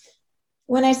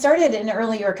When I started in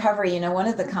early recovery, one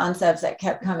of the concepts that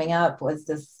kept coming up was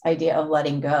this idea of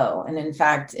letting go. And in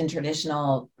fact,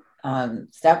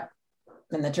 step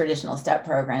in the traditional step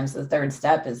programs, the third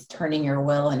step is turning your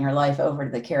will and your life over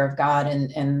to the care of God.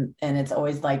 And it's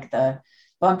always like the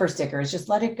bumper stickers, just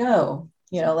let it go,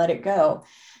 let it go.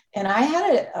 And I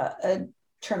had a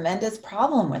tremendous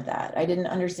problem with that. I didn't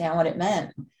understand what it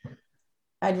meant.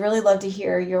 I'd really love to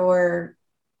hear your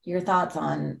thoughts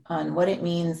on what it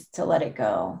means to let it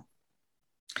go.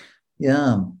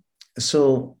 Yeah.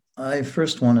 So I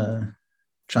first want to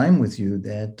chime with you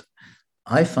that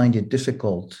I find it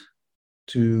difficult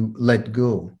to let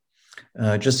go.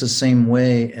 Just the same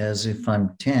way as if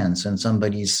I'm tense and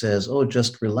somebody says, "Oh,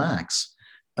 just relax."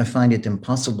 I find it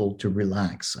impossible to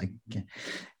relax.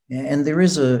 And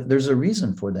there's a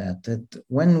reason for that. That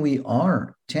when we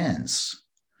are tense,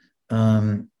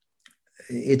 um,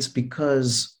 it's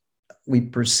because we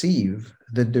perceive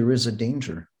that there is a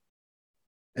danger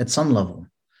at some level.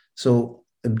 So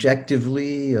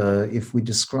objectively, if we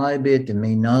describe it, it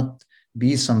may not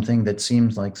be something that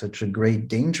seems like such a great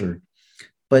danger,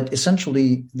 but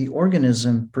essentially the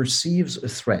organism perceives a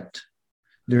threat.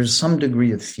 There's some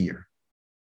degree of fear.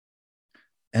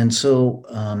 And so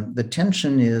the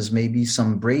tension is maybe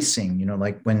some bracing,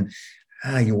 like when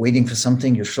you're waiting for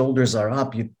something, your shoulders are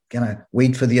up, you kind of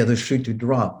wait for the other shoe to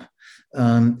drop.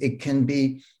 It can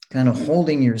be kind of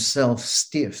holding yourself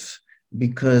stiff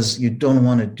because you don't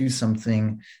want to do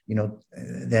something,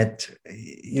 that,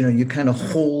 you kind of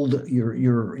hold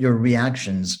your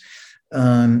reactions.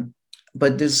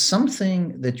 But there's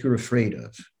something that you're afraid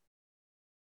of.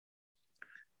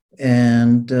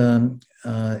 And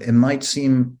it might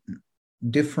seem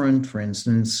different, for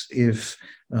instance, if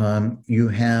you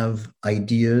have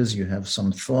ideas, you have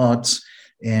some thoughts,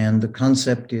 and the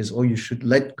concept is, oh, you should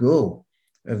let go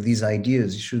of these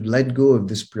ideas. You should let go of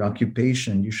this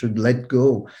preoccupation. You should let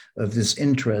go of this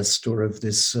interest or of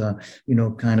this,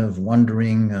 kind of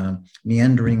wandering,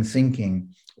 meandering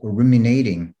thinking or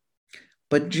ruminating.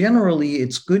 But generally,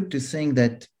 it's good to think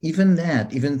that,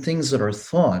 even things that are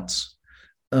thoughts,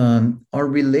 are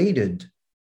related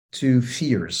to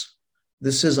fears.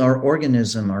 This is our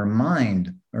organism, our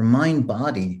mind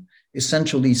body,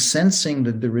 essentially sensing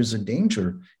that there is a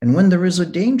danger. And when there is a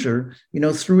danger,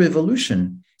 through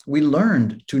evolution, we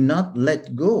learned to not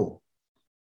let go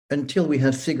until we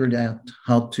have figured out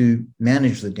how to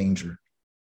manage the danger.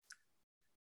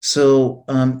 So,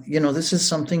 this is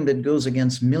something that goes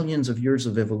against millions of years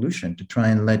of evolution, to try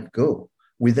and let go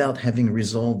without having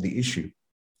resolved the issue.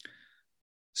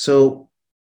 So,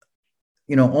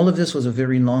 all of this was a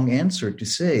very long answer to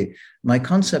say, my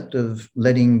concept of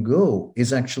letting go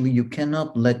is actually you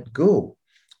cannot let go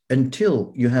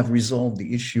until you have resolved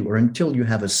the issue, or until you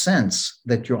have a sense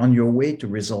that you're on your way to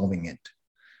resolving it,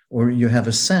 or you have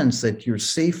a sense that you're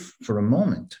safe for a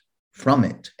moment from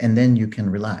it, and then you can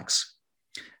relax.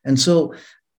 And so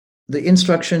the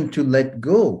instruction to let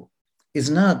go is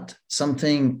not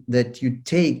something that you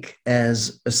take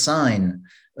as a sign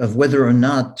of whether or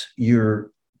not you're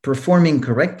performing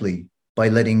correctly by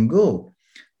letting go,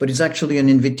 but it's actually an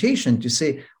invitation to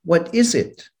say, what is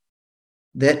it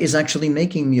that is actually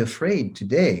making me afraid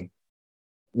today,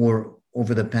 or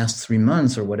over the past 3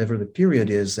 months, or whatever the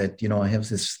period is that, I have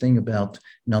this thing about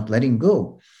not letting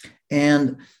go.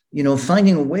 And,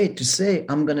 finding a way to say,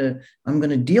 I'm going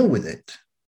to deal with it.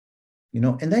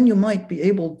 And then you might be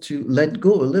able to let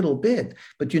go a little bit,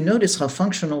 but you notice how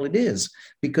functional it is,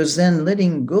 because then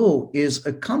letting go is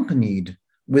accompanied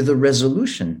with a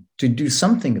resolution to do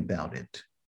something about it.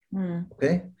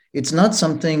 Okay. It's not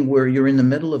something where you're in the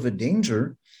middle of a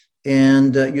danger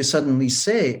and you suddenly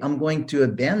say, I'm going to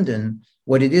abandon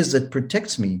what it is that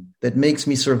protects me, that makes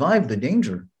me survive the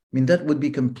danger. I mean, that would be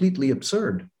completely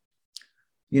absurd.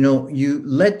 You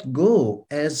let go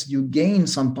as you gain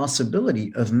some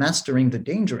possibility of mastering the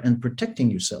danger and protecting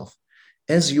yourself.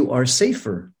 As you are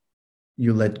safer,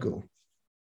 you let go.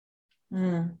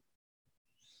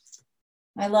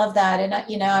 I love that.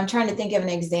 And, I'm trying to think of an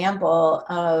example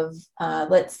of,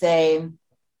 let's say,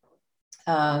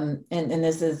 and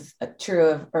this is true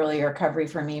of early recovery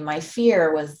for me, my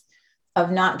fear was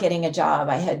of not getting a job.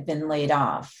 I had been laid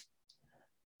off.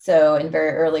 So in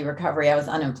very early recovery, I was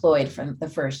unemployed from the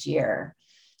first year.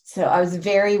 So I was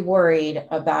very worried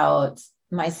about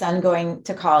my son going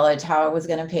to college, how I was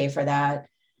going to pay for that,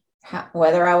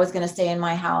 whether I was going to stay in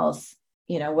my house,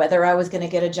 whether I was going to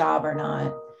get a job or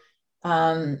not.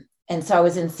 And so I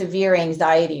was in severe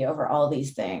anxiety over all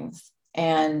these things.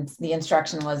 And the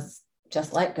instruction was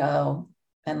just let go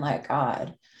and let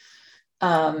God.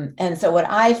 And so what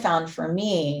I found for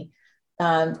me,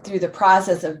 through the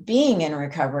process of being in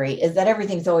recovery is that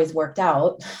everything's always worked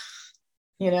out,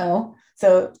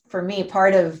 So for me,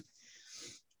 part of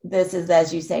this is,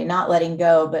 as you say, not letting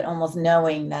go, but almost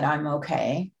knowing that I'm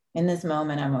okay. In this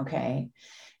moment, I'm okay.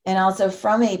 And also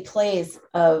from a place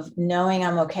of knowing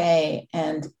I'm okay,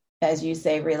 and as you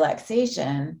say,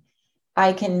 relaxation,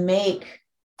 I can make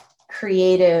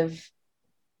creative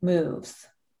moves.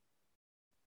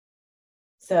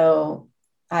 So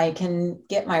I can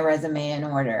get my resume in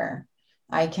order.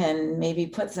 I can maybe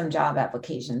put some job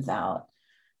applications out.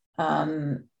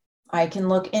 I can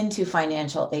look into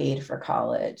financial aid for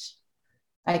college.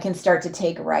 I can start to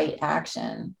take right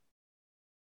action.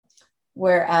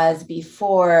 Whereas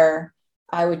before,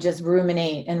 I would just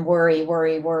ruminate and worry,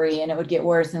 and it would get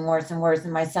worse and worse and worse.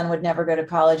 And my son would never go to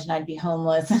college, and I'd be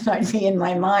homeless, and I'd be in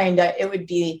my mind. It would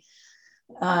be,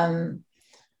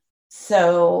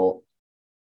 so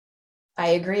I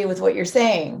agree with what you're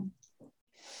saying.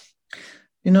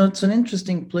 It's an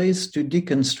interesting place to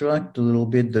deconstruct a little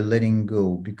bit the letting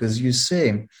go, because you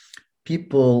say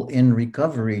people in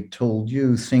recovery told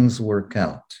you things work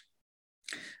out.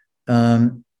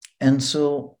 And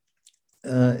so,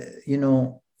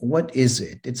 what is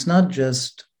it? It's not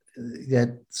just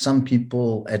that some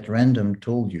people at random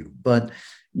told you, but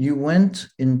you went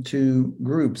into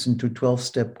groups, into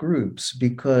 12-step groups,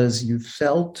 because you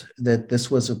felt that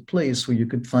this was a place where you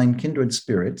could find kindred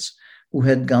spirits who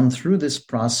had gone through this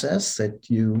process that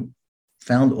you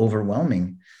found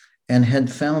overwhelming and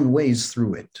had found ways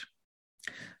through it.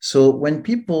 So when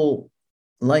people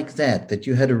like that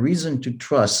you had a reason to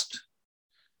trust,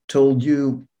 told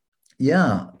you,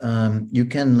 you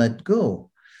can let go,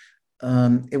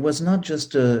 it was not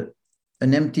just an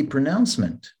empty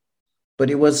pronouncement, but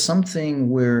it was something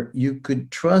where you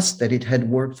could trust that it had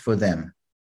worked for them.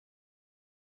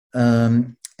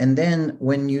 And then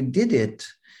when you did it,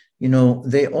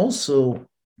 they also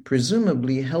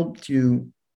presumably helped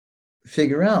you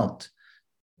figure out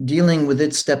dealing with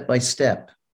it step by step.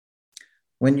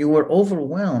 When you were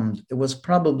overwhelmed, it was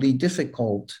probably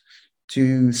difficult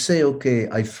to say, okay,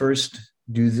 I first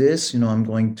do this, I'm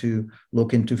going to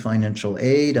look into financial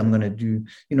aid, I'm going to do,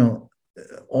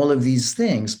 all of these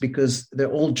things, because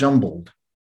they're all jumbled.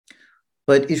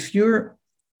 But if you're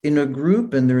in a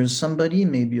group and there is somebody,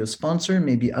 maybe a sponsor,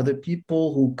 maybe other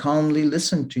people who calmly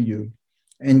listen to you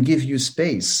and give you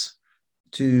space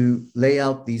to lay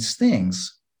out these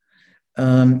things,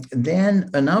 then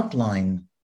an outline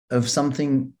of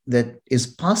something that is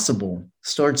possible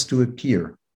starts to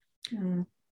appear. Mm.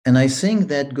 And I think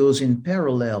that goes in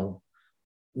parallel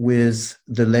with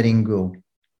the letting go.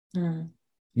 Mm.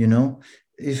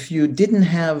 If you didn't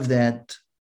have that,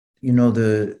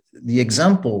 the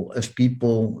example of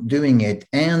people doing it,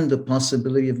 and the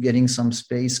possibility of getting some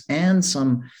space and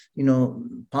some,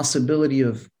 possibility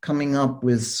of coming up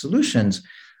with solutions,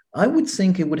 I would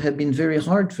think it would have been very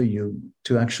hard for you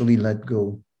to actually let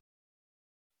go.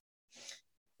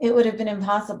 It would have been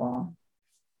impossible.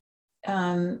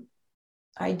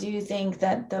 I do think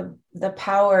that the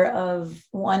power of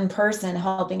one person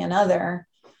helping another,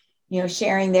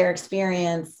 sharing their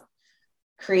experience,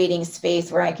 creating space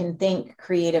where I can think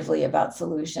creatively about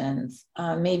solutions,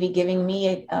 maybe giving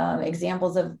me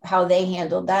examples of how they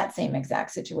handled that same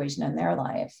exact situation in their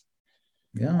life.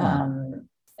 Yeah.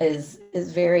 Is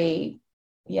very,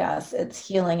 yes, it's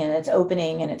healing, and it's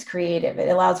opening, and it's creative. It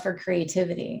allows for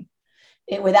creativity.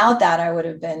 Without that, I would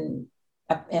have been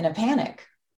in a panic.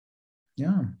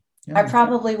 Yeah. I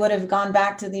probably would have gone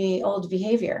back to the old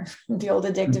behavior, the old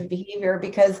addictive behavior,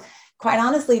 because quite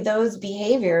honestly, those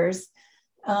behaviors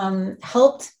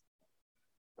helped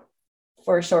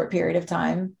for a short period of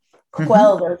time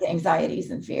quell those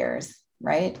anxieties and fears,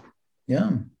 right?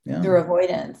 Yeah. Through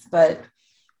avoidance. But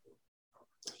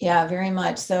yeah, very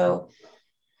much. So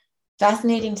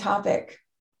fascinating topic.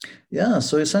 Yeah.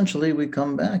 So essentially we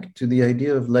come back to the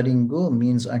idea of letting go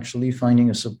means actually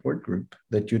finding a support group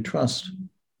that you trust.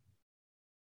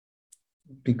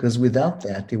 Because without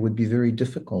that, it would be very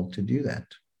difficult to do that.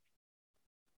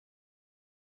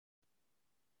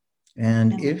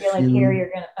 And if feel like here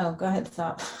you're gonna, go ahead,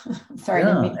 stop. Sorry.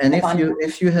 Yeah, and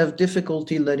if you have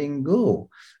difficulty letting go,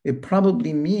 it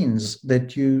probably means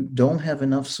that you don't have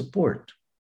enough support.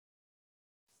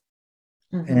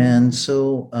 Mm-hmm. And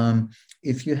so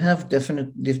if you have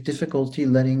difficulty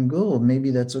letting go,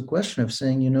 maybe that's a question of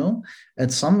saying,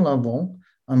 at some level,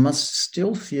 I must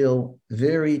still feel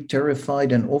very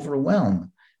terrified and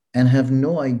overwhelmed and have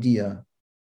no idea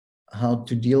how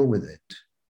to deal with it.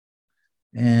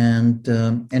 And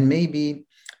maybe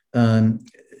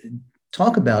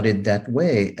talk about it that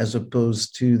way, as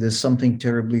opposed to there's something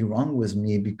terribly wrong with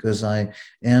me because I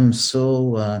am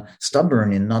so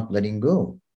stubborn in not letting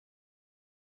go.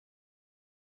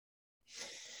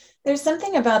 There's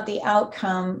something about the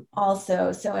outcome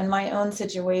also. So in my own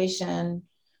situation,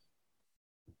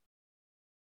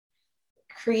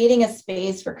 creating a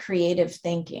space for creative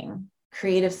thinking,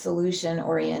 creative solution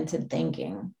oriented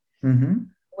thinking,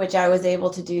 which I was able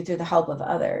to do through the help of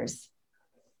others,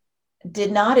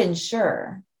 did not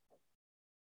ensure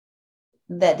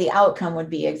that the outcome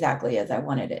would be exactly as I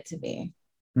wanted it to be.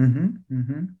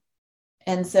 And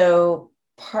so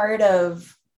part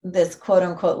of this quote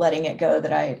unquote letting it go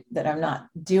that I'm not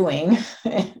doing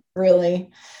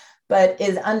really, but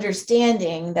is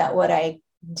understanding that what I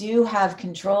do have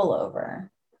control over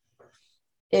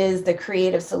is the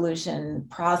creative solution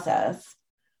process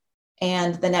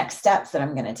and the next steps that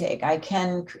I'm going to take. I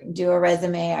can do a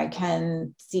resume, I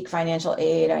can seek financial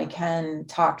aid, I can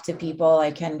talk to people,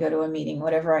 I can go to a meeting,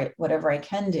 whatever I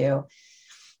can do.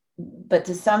 But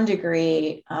to some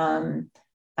degree, I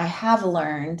have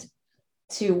learned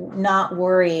to not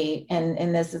worry,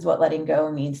 and this is what letting go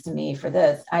means to me for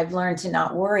this. I've learned to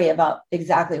not worry about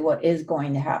exactly what is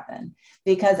going to happen,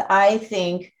 because I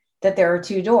think that there are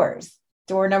two doors.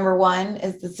 Door number one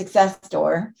is the success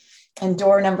door, and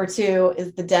door number two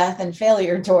is the death and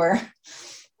failure door.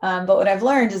 But what I've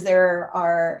learned is there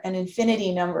are an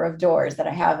infinity number of doors that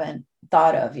I haven't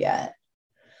thought of yet.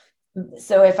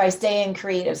 So if I stay in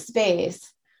creative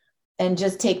space and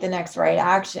just take the next right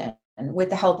action, and with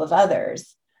the help of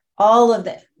others, all of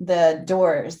the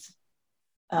doors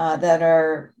that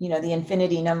are, the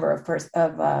infinity number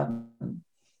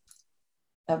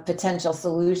of potential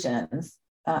solutions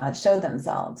show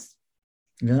themselves.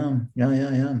 Yeah.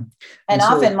 And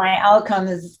often my outcome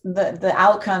is the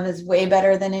outcome is way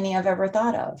better than any I've ever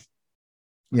thought of.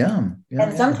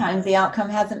 And sometimes the outcome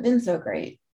hasn't been so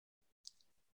great.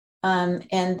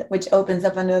 And which opens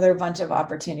up another bunch of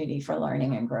opportunity for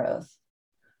learning and growth.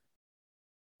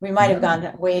 We might have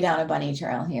gone way down a bunny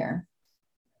trail here.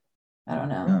 I don't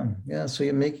know. Yeah. So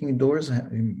you're making doors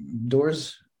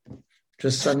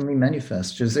just suddenly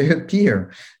manifest, just they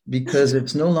appear, because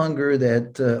it's no longer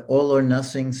that all or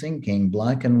nothing thinking,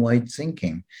 black and white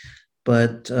thinking.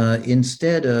 But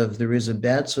instead of there is a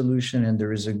bad solution and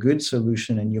there is a good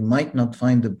solution, and you might not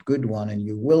find the good one, and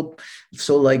you will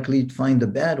so likely find the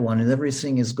bad one, and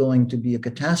everything is going to be a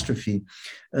catastrophe,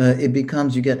 it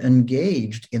becomes you get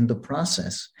engaged in the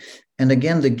process. And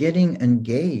again, the getting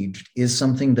engaged is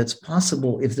something that's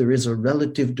possible if there is a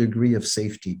relative degree of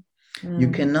safety. You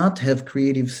cannot have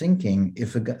creative thinking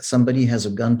if somebody has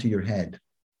a gun to your head.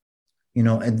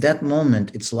 At that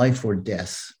moment, it's life or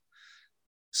death.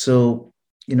 So,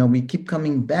 we keep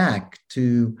coming back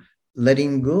to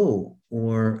letting go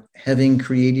or having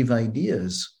creative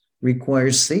ideas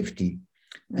requires safety,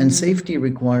 and safety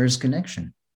requires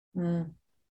connection.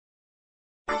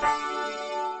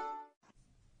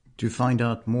 To find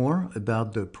out more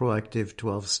about the Proactive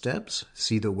 12 Steps,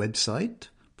 see the website,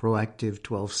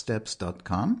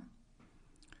 proactive12steps.com.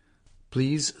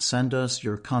 Please send us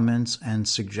your comments and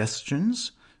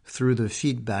suggestions through the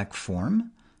feedback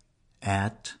form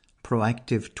at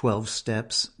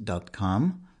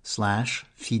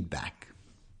proactive12steps.com/feedback.